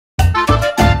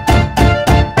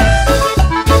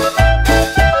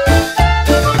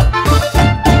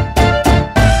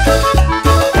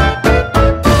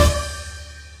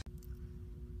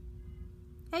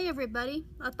everybody.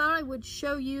 I thought I would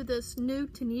show you this new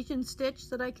Tunisian stitch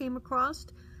that I came across.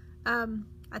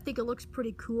 I think it looks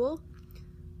pretty cool.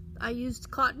 I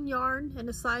used cotton yarn and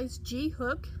a size G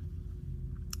hook,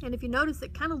 and if you notice,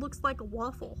 it kind of looks like a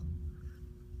waffle.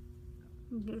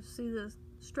 You can see the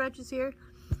stretches here.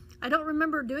 I don't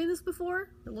remember doing this before.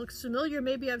 It looks familiar.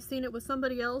 Maybe I've seen it with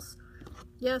somebody else.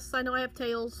 Yes, I know I have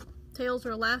tails. Tails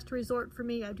are a last resort for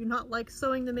me. I do not like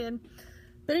sewing them in.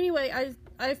 But anyway,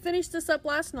 I finished this up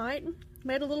last night,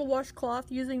 made a little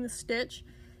washcloth using the stitch,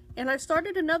 and I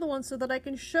started another one so that I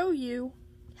can show you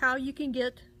how you can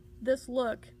get this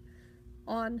look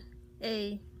on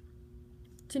a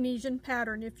Tunisian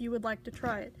pattern if you would like to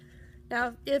try it.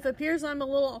 Now, if it appears I'm a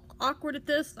little awkward at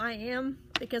this, I am,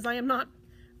 because I am not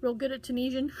real good at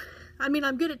Tunisian. I mean,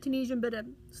 I'm good at Tunisian, but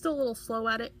I'm still a little slow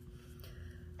at it.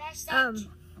 If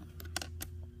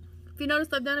you notice,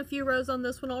 I've done a few rows on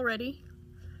this one already.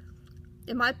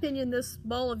 In my opinion, this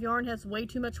ball of yarn has way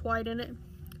too much white in it.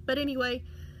 But anyway,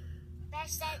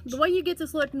 the way you get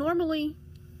this look, normally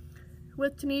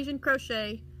with Tunisian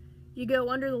crochet, you go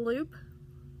under the loop,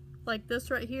 like this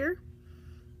right here.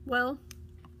 Well,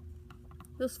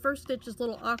 this first stitch is a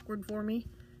little awkward for me.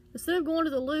 Instead of going to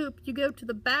the loop, you go to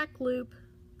the back loop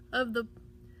of the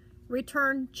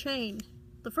return chain.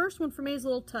 The first one for me is a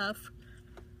little tough,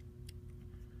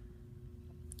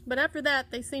 but after that,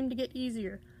 they seem to get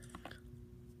easier.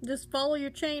 Just follow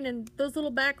your chain, and those little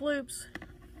back loops,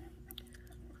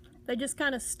 they just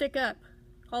kind of stick up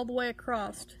all the way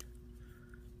across.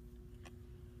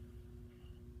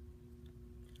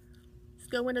 Just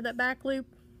go into that back loop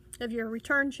of your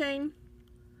return chain.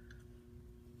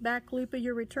 Back loop of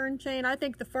your return chain. I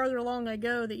think the farther along I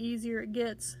go, the easier it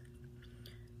gets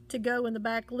to go in the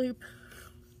back loop.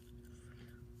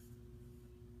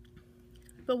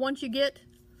 But once you get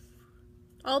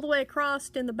all the way across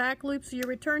in the back loops of your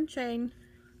return chain,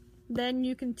 then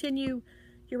you continue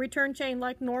your return chain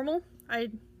like normal. I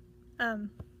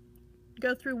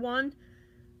go through one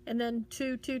and then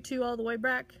two all the way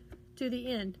back to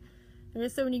the end.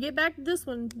 And so when you get back to this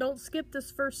one, don't skip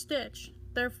this first stitch.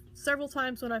 There are several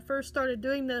times when I first started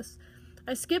doing this,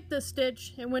 I skipped this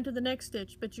stitch and went to the next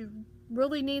stitch, but you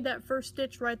really need that first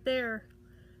stitch right there.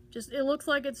 Just, it looks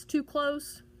like it's too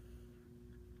close,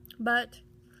 but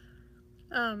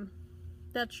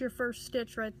that's your first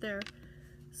stitch right there.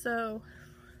 So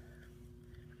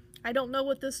I don't know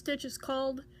what this stitch is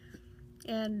called,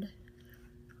 and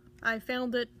I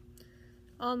found it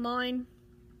online,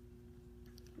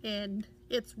 and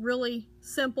it's really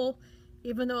simple,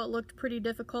 even though it looked pretty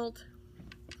difficult.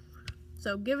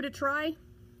 So give it a try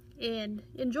and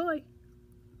enjoy.